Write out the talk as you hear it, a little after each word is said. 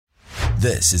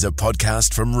This is a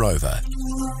podcast from Rover.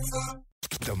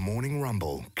 The Morning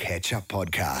Rumble Catch-Up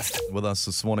Podcast. With us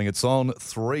this morning, it's on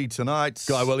 3 tonight.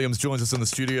 Guy Williams joins us in the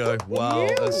studio. Wow,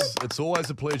 it's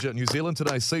always a pleasure. New Zealand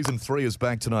Today, Season 3 is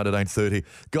back tonight at 8:30.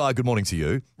 Guy, good morning to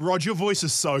you. Rod, your voice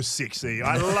is so sexy.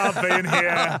 I love being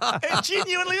here. It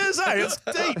genuinely is, It's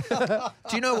deep.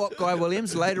 Do you know what, Guy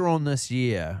Williams? Later on this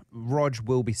year, Rog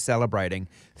will be celebrating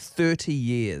 30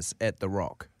 years at The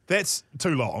Rock. That's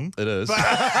too long. It is. But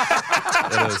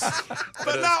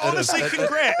no, honestly,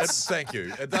 congrats. Thank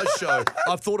you. It does show,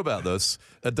 I've thought about this,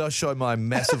 it does show my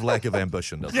massive lack of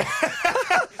ambition, doesn't it?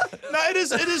 No, it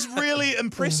is really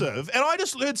impressive. And I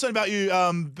just heard something about you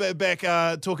back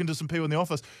talking to some people in the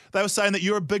office. They were saying that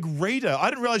you're a big reader. I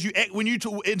didn't realise when you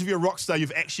interview a rock star,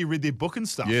 you've actually read their book and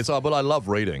stuff. Yes, but I love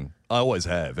reading. I always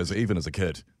have, even as a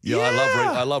kid. Yeah,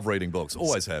 I love reading books.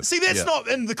 Always have. See, that's not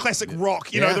in the classic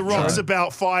rock. You know, the rock's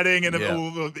about fighting and or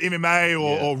MMA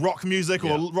or rock music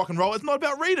or rock and roll. It's not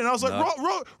about reading. I was like,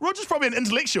 Roger's probably an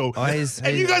intellectual.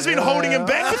 And you guys have been holding him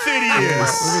back for 30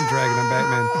 years. We've been dragging him back,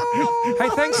 man.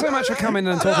 Hey, thanks so much for coming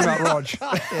in and talking about Rog.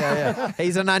 Yeah.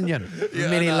 He's an onion.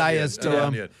 Many layers to him.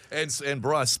 Onion. And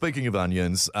Bryce, speaking of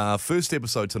onions, first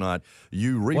episode tonight,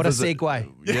 you revisit... What a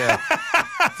segue. Yeah.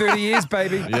 30 years,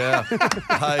 baby. Yeah.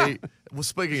 Hey, well,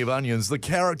 speaking of onions, the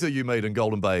character you meet in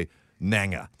Golden Bay,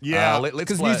 Nanga. Yeah.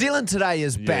 Because New Zealand Today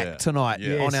is back tonight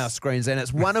on our screens, and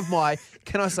it's one of my,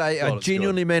 can I say, I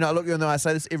genuinely mean, I look you in the eye, I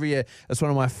say this every year, it's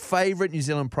one of my favourite New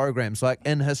Zealand programs, like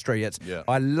in history.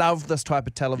 I love this type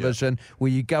of television where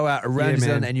you go out around New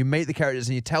Zealand and you meet the characters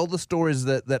and you tell the stories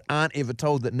that aren't ever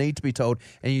told, that need to be told,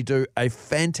 and you do a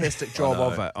fantastic job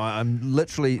of it. I'm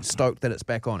literally stoked that it's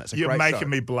back on. It's a great show. You're making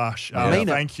me blush.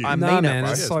 Thank you. I mean it, man.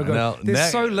 It's so good.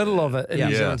 There's so little of it in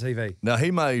New Zealand TV. Now,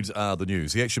 he made the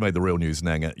news. He actually made the real news,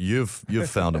 Nanga. You've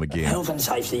found him again. Health and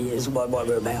safety is what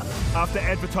we're about. After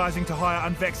advertising to hire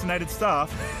unvaccinated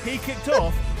staff, he kicked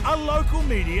off a local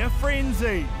media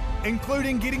frenzy,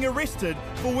 including getting arrested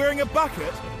for wearing a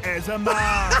bucket as a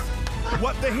mask.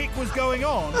 What the heck was going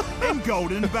on in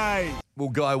Golden Bay? Well,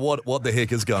 Guy, what the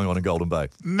heck is going on in Golden Bay?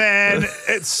 Man,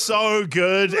 it's so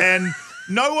good, and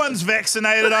no one's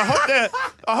vaccinated. I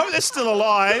hope they're still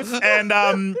alive. And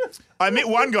I met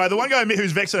one guy. The one guy I met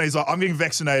who's vaccinated, he's like, I'm getting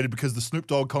vaccinated because the Snoop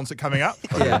Dogg concert coming up.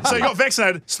 So he got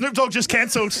vaccinated. Snoop Dogg just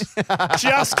cancelled.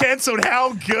 Just cancelled.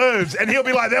 How good? And he'll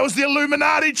be like, that was the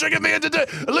Illuminati triggered me into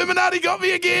Illuminati got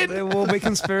me again. There will be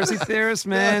conspiracy theorists,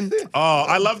 man. Oh,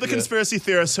 I love the conspiracy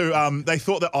theorists who they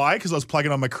thought that because I was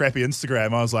plugging on my crappy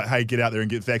Instagram, I was like, hey, get out there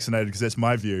and get vaccinated because that's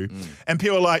my view. And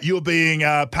people are like, you're being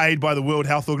paid by the World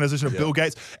Health Organization of Bill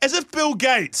Gates. As if Bill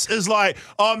Gates is like,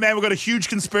 oh man, we've got a huge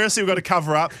conspiracy we've got to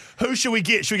cover up. Who should we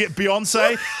get? Should we get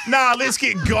Beyonce? Nah, let's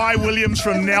get Guy Williams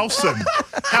from Nelson.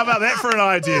 How about that for an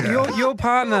idea? Your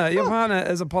partner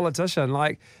is a politician.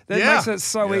 Like, that makes it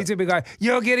so easy to be going,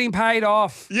 you're getting paid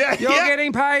off. You're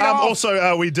getting paid off.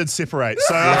 Also, we did separate.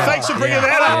 So thanks for bringing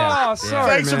that up. Oh, sorry,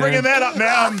 thanks for bringing that up,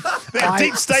 man. That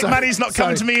deep state money's not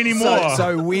coming to me anymore.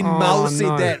 So when Mel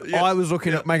said that, I was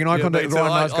looking at making eye contact with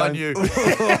Ryan. I was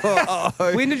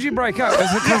going, when did you break up?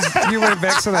 Was it because you weren't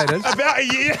vaccinated? About a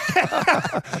year.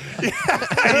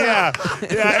 Yeah,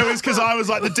 it was because I was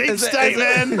like the deep state,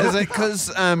 man. Is it because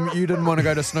you didn't want to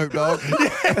go to Snoop Dogg?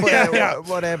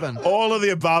 What happened? All of the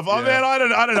above. Oh man, I don't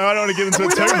know. I don't want to get into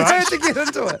it too much. We don't to get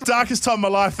into it. Darkest time of my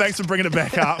life. Thanks for bringing it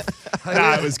back up.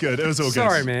 Nah, it was good. It was all good.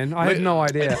 Sorry, man. I had no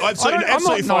idea. I'm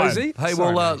not nosy. Hey,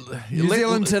 well, New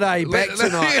Zealand Today, back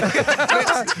tonight.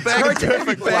 Back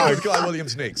with Guy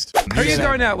Williams next. Who are you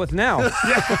going out with now?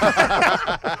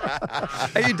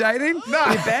 Are you dating? No.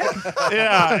 Are you back?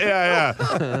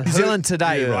 Yeah. New Zealand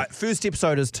Today, right? First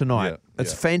episode is tonight.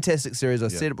 It's a fantastic series.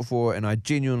 I've said it before, and I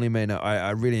genuinely mean it.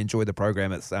 I really enjoy the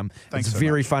program. It's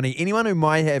very funny. Anyone who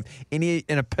might have an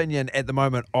opinion at the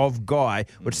moment of Guy,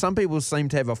 which some people seem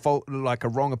to have a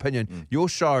wrong opinion, your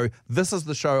show, this is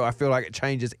the show. I feel like it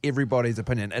changes everybody's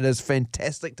opinion. It is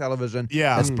fantastic television.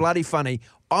 Yeah, it's bloody funny.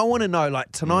 I want to know,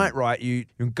 like tonight, right? You're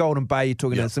in Golden Bay. You're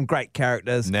talking to some great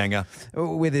characters. Nanga,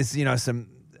 where there's some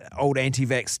old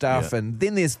anti-vax stuff, and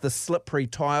then there's the slippery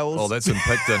tiles. Oh, that's in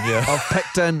Picton, of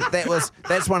Picton.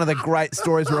 That's one of the great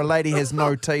stories where a lady has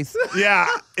no teeth. Yeah.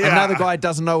 Another guy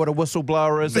doesn't know what a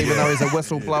whistleblower is, even though he's a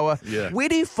whistleblower. Where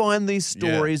do you find these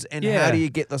stories, and how do you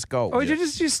get this gold? Or you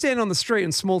just stand on the street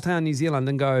in small town New Zealand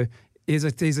and go, Here's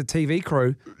a TV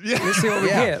crew. Let's see what we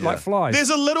get, like flies. There's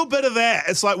a little bit of that.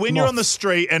 It's like when you're on the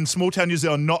street in small town New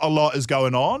Zealand, not a lot is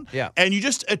going on. Yeah. And you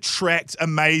just attract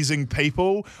amazing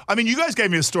people. I mean, you guys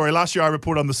gave me a story. Last year I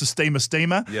reported on the Sistema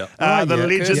Steamer. Yeah. The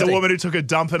legend, Kirsty. the woman who took a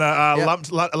dump in a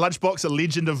lunchbox, a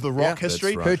legend of the rock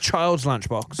history. Her child's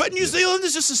lunchbox. But New Zealand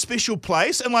is just a special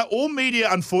place, and like all media,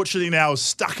 unfortunately, now is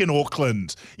stuck in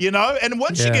Auckland, you know? And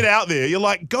once you get out there, you're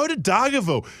like, go to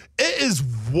Dargaville. It is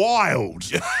wild.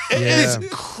 It is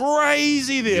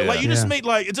crazy there. Like you just meet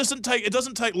it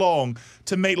doesn't take long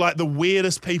to meet like the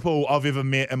weirdest people I've ever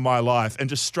met in my life, and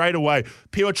just straight away,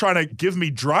 people are trying to give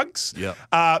me drugs.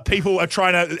 People are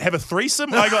trying to have a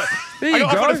threesome. I got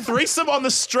offered a threesome on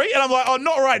the street, and I'm like, oh,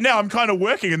 not right now. I'm kind of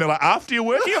working, and they're like, after you're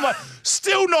working, I'm like,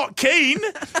 still not keen.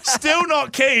 Still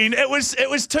not keen. It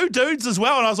was two dudes as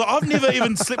well, and I was like, I've never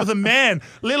even slept with a man,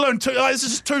 let alone two. Like, this is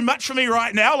just too much for me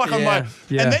right now. Like I'm like,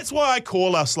 and that's why I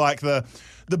call us like the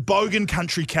Bogan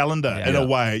Country Calendar in a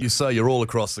way. You say you're all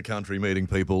across the country meeting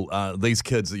people. These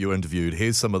kids that you interviewed,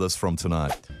 here's some of this from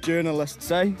tonight.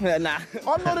 Journalists, eh? Nah.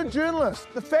 I'm not a journalist.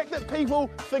 The fact that people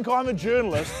think I'm a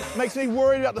journalist makes me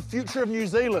worried about the future of New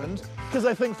Zealand, because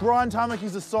they think Brian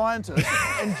Tamaki's a scientist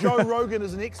and Joe Rogan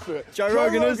is an expert. Joe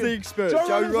Rogan is the expert.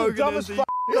 Joe Rogan is the dumbest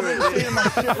I've ever seen in my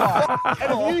shit life.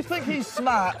 And if you think he's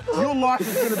smart, your life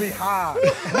is going to be hard.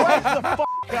 Wake the up.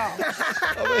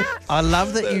 I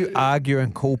love that you argue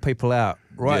and call people out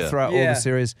throughout all the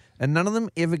series, and none of them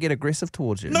ever get aggressive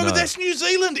towards you. No, but that's New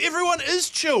Zealand. Everyone is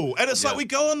chill. And it's like we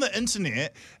go on the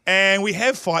internet and we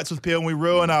have fights with people and we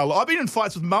ruin our life. I've been in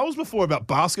fights with Moles before about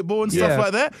basketball and stuff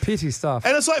like that. Petty stuff.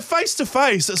 And it's like face to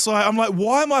face. It's like, I'm like,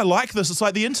 why am I like this? It's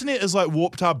like the internet has like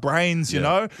warped our brains, you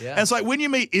know? Yeah. And it's like when you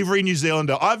meet every New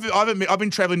Zealander, I've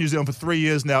been traveling New Zealand for 3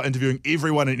 years now, interviewing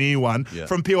everyone and anyone,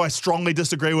 from people I strongly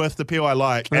disagree with to people I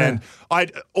like. And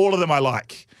all of them I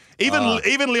like.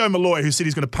 Even Leo Malloy, who said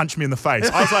he's going to punch me in the face.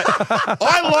 I was like,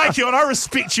 I like you and I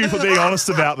respect you for being honest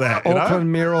about that.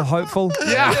 Auckland Mayoral hopeful.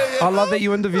 I love that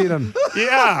you interviewed him.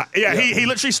 Yeah. He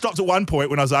literally stopped at one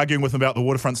point when I was arguing with him about the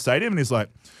Waterfront Stadium, and he's like,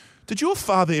 did your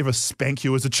father ever spank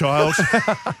you as a child?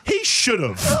 He should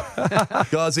have.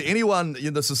 Guys, anyone,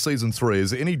 this is season 3,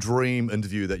 is there any dream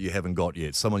interview that you haven't got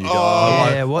yet? Someone you go,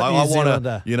 I want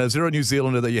to, is there a New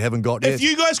Zealander that you haven't got yet? If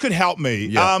you guys could help me,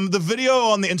 the video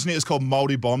on the internet is called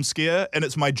Māori Bomb Scare, and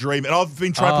it's my dream. And I've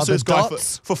been trying to pursue this guy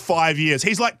for 5 years.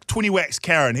 He's like 20 wax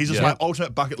Karen. He's just my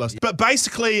ultimate bucket list. But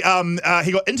basically, he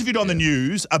got interviewed on the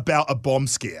news about a bomb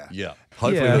scare. Yeah.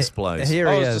 Hopefully this plays.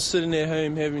 Here he is. I was just sitting at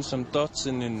home having some dots,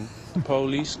 and then the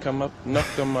police come up,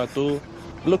 knocked on my door.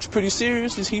 It looks pretty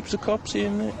serious. There's heaps of cops here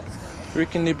and there.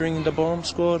 Reckon they're bringing the bomb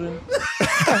squad in.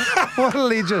 What a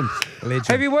legend.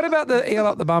 What about the eel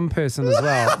up the bum person as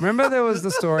well? Remember there was the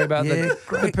story about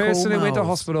the person who went to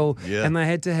hospital and they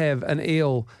had to have an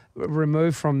eel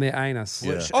removed from their anus.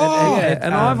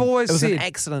 And I've always said... It was an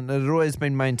accident. It had always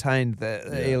been maintained that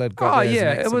the eel had got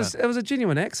there as an accident. It was a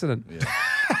genuine accident.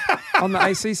 On the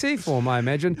ACC form, I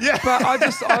imagine. But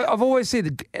I've always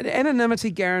said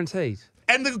anonymity guaranteed.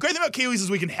 And the great thing about Kiwis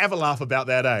is we can have a laugh about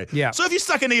that, eh? Yeah. So if you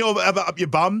stuck an eel up your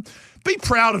bum, be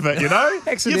proud of it, you know?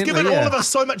 You've given all of us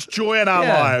so much joy in our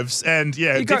lives. And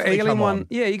you go eeling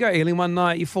you go eeling one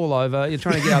night, you fall over, you're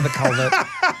trying to get out of the culvert.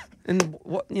 And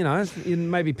you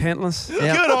may be pantless.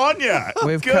 Yep. Good on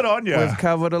you. Good on you. We've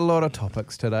covered a lot of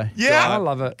topics today. Yeah. I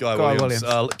love it. Guy Williams.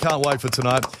 Can't wait for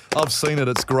tonight. I've seen it.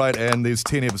 It's great. And there's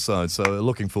 10 episodes, so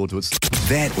looking forward to it.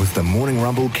 That was the Morning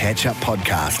Rumble Catch-Up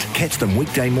Podcast. Catch them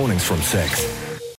weekday mornings from 6.